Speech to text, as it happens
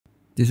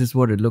This is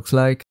what it looks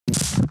like.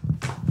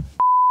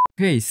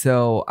 Okay,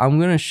 so I'm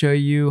gonna show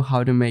you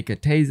how to make a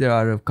taser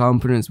out of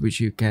components which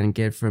you can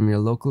get from your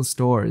local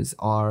stores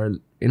or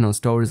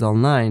stores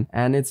online,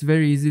 and it's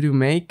very easy to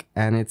make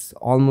and it's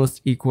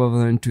almost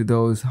equivalent to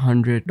those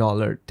 $100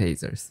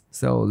 tasers.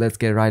 So let's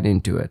get right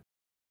into it.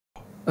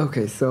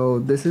 Okay, so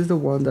this is the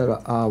one that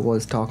I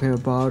was talking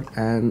about,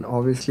 and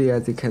obviously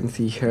as you can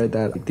see here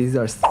that these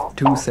are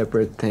two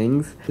separate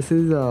things. This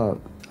is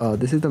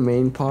the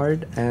main part,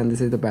 and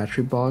this is the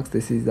battery box.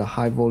 This is the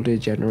high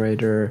voltage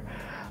generator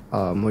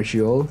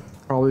module.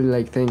 Probably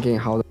like thinking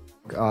how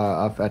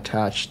I've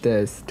attached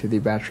this to the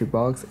battery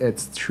box.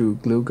 It's through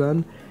glue gun.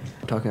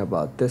 I'm talking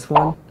about this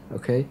one.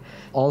 Okay,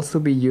 also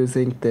be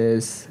using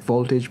this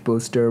voltage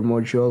booster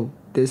module.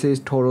 This is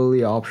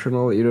totally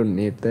optional, you don't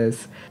need this.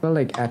 But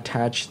like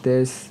attach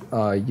this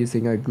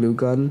using a glue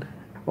gun.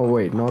 Oh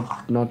wait,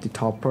 not the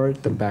top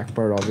part, the back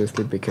part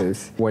obviously, because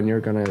when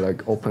you're gonna like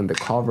open the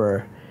cover,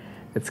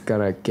 it's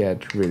gonna get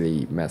really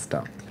messed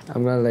up.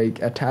 I'm gonna like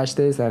attach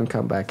this and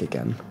come back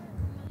again.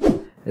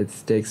 It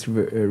sticks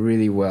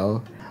really well.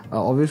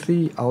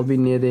 Obviously I'll be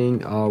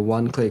needing a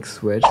one-click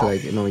switch,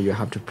 like you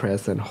have to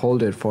press and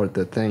hold it for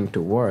the thing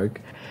to work.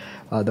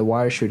 The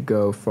wire should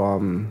go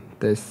from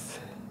this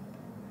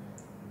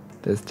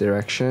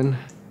direction,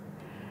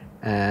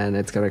 and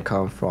it's gonna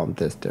come from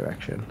this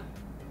direction.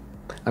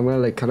 I'm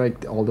gonna like connect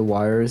all the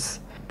wires.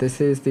 This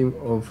is the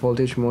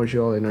voltage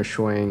module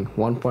showing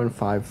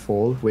 1.5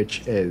 volt, which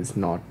is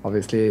not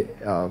obviously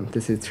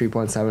this is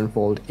 3.7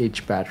 volt each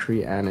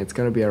battery, and it's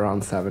gonna be around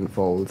 7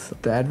 volts.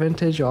 The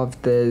advantage of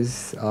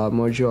this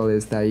module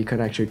is that you can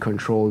actually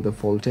control the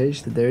voltage.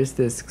 There's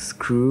this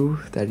screw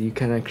that you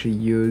can actually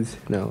use.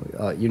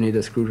 You need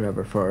a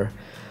screwdriver for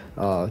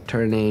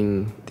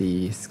turning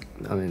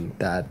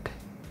that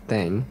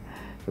thing.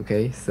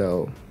 Okay,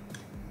 so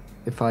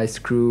if I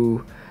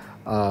screw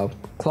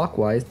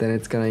clockwise, then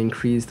it's gonna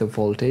increase the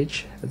voltage.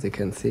 As you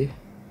can see,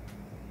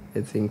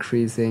 it's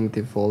increasing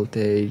the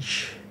voltage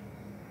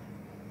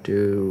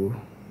to,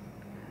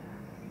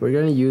 we're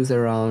gonna use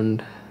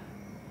around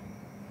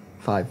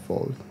 5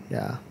 volt.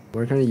 Yeah,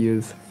 we're gonna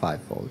use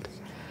 5 volt.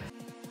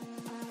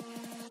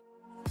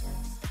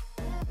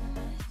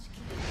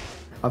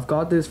 I've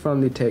got this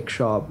from the Tech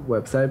Shop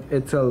website.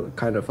 It's a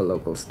kind of a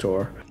local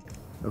store.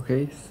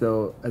 Okay,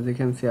 so as you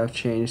can see, I've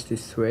changed the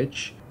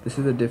switch. This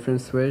is a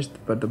different switch,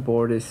 but the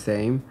board is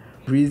same.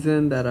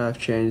 Reason that I've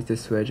changed the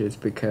switch is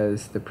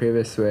because the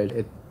previous switch,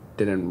 it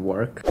didn't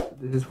work.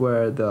 This is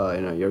where the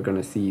you're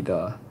gonna see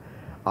the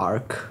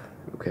arc,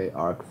 okay,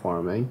 arc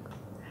forming.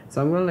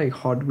 So I'm gonna like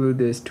hot glue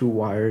these two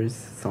wires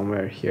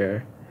somewhere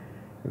here.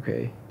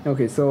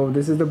 Okay, so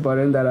this is the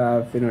button that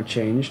I've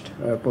changed.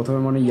 প্রথমে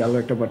মনে yellow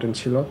একটা button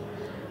ছিল,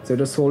 so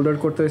এটা solder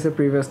করতে হয়েছে,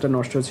 previousটা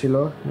নষ্ট ছিল,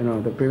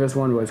 the previous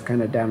one was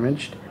kind of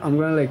damaged. I'm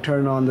gonna like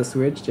turn on the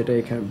switch যেটা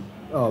এখানে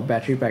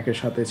battery pack-এর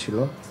সাথে ছিল,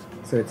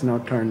 so it's now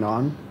turned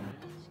on.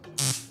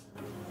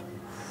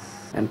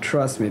 And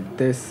trust me,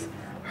 this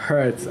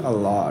hurts a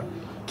lot.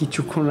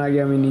 কিছুক্ষণ আগে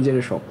আমি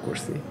নিজেরে শক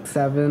করছি।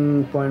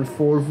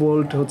 7.4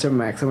 volt হচ্ছে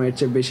maximum, এর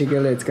চেয়ে বেশি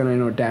গেলে it's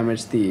gonna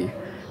damage the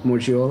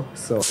module.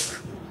 So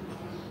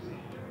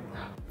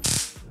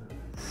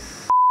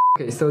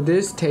okay, so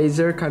this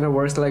taser kind of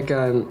works like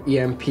an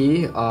EMP,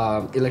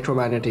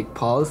 electromagnetic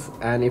pulse,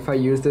 and if I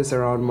use this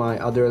around my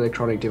other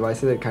electronic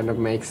devices, it kind of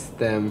makes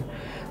them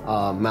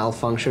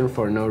malfunction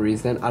for no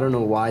reason. I don't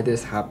know why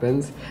this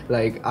happens.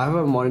 Like, I have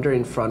a monitor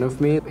in front of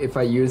me. If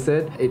I use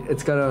it,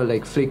 it's gonna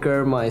like flicker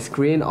my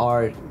screen or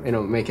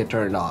make it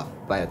turn off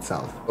by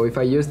itself. So if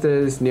I use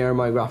this near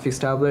my graphics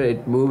tablet, it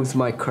moves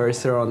my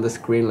cursor on the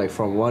screen like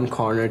from one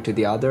corner to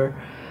the other.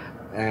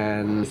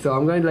 And so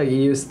I'm going to like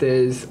use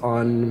this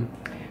on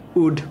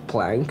wood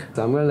plank. So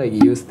I'm gonna like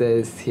use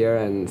this here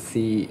and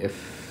see if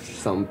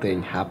something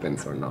happens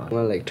or not. I'm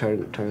gonna like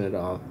turn it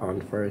on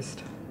first.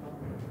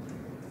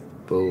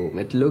 Boom!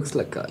 It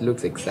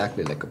looks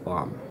exactly like a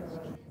bomb.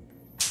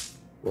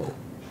 Whoa!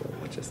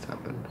 What just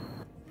happened?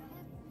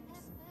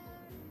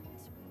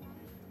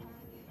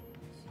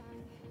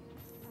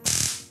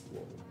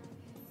 Whoa.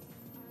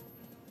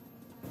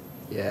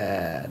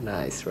 Yeah,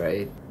 nice,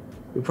 right?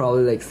 You're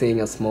probably like seeing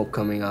a smoke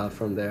coming out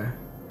from there.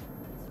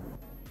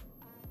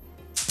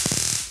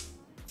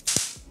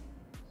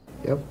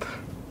 Yep.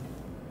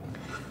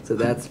 So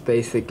that's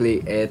basically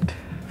it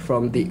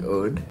from the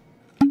wood.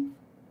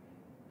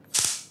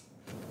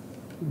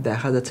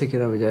 দেখা যাচ্ছে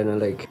কিনা আমি জানি না,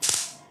 like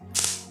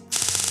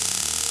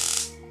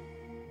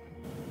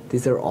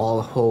these are all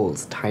holes,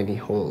 tiny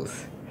holes.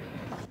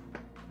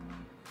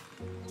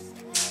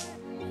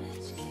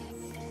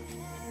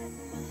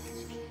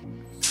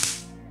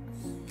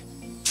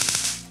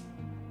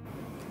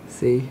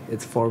 See,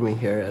 it's forming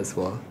here as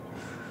well.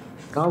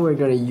 Now we're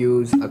gonna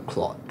use a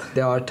cloth.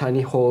 There are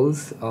tiny holes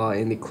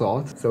in the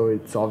cloth, so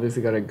it's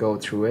obviously gonna go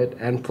through it,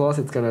 and plus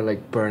it's gonna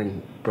like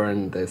burn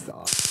this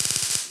off.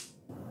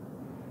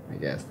 I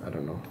guess, I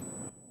don't know.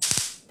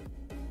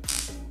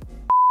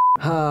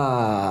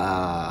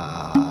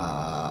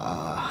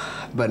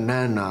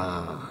 Banana.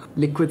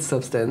 liquid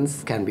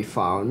substance can be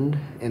found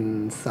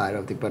inside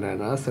of the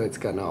banana, so it's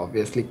gonna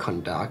obviously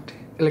conduct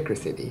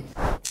electricity.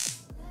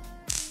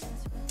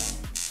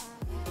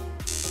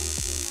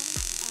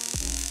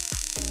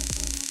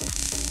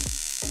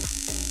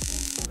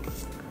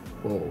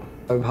 Whoa.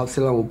 I'm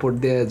ভাবছিলাম উপর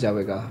দিয়ে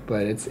যাবেগা,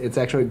 but it's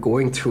actually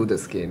going through the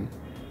skin.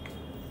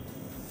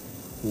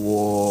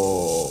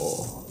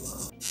 Whoa.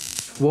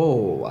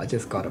 Whoa, I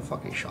just got a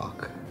fucking shock.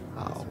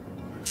 Ow.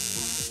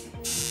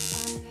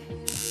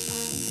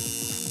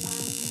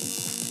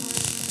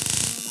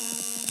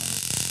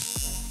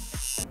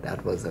 That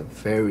was a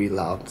very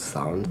loud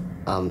sound.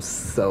 I'm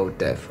so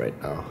deaf right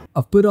now.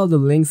 I've put all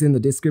the links in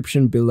the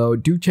description below.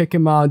 Do check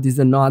them out. These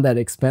are not that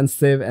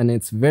expensive and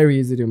it's very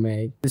easy to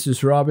make. This is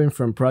Robin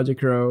from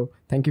ProjectRo.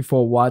 Thank you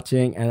for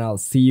watching and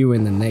I'll see you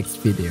in the next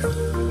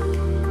video.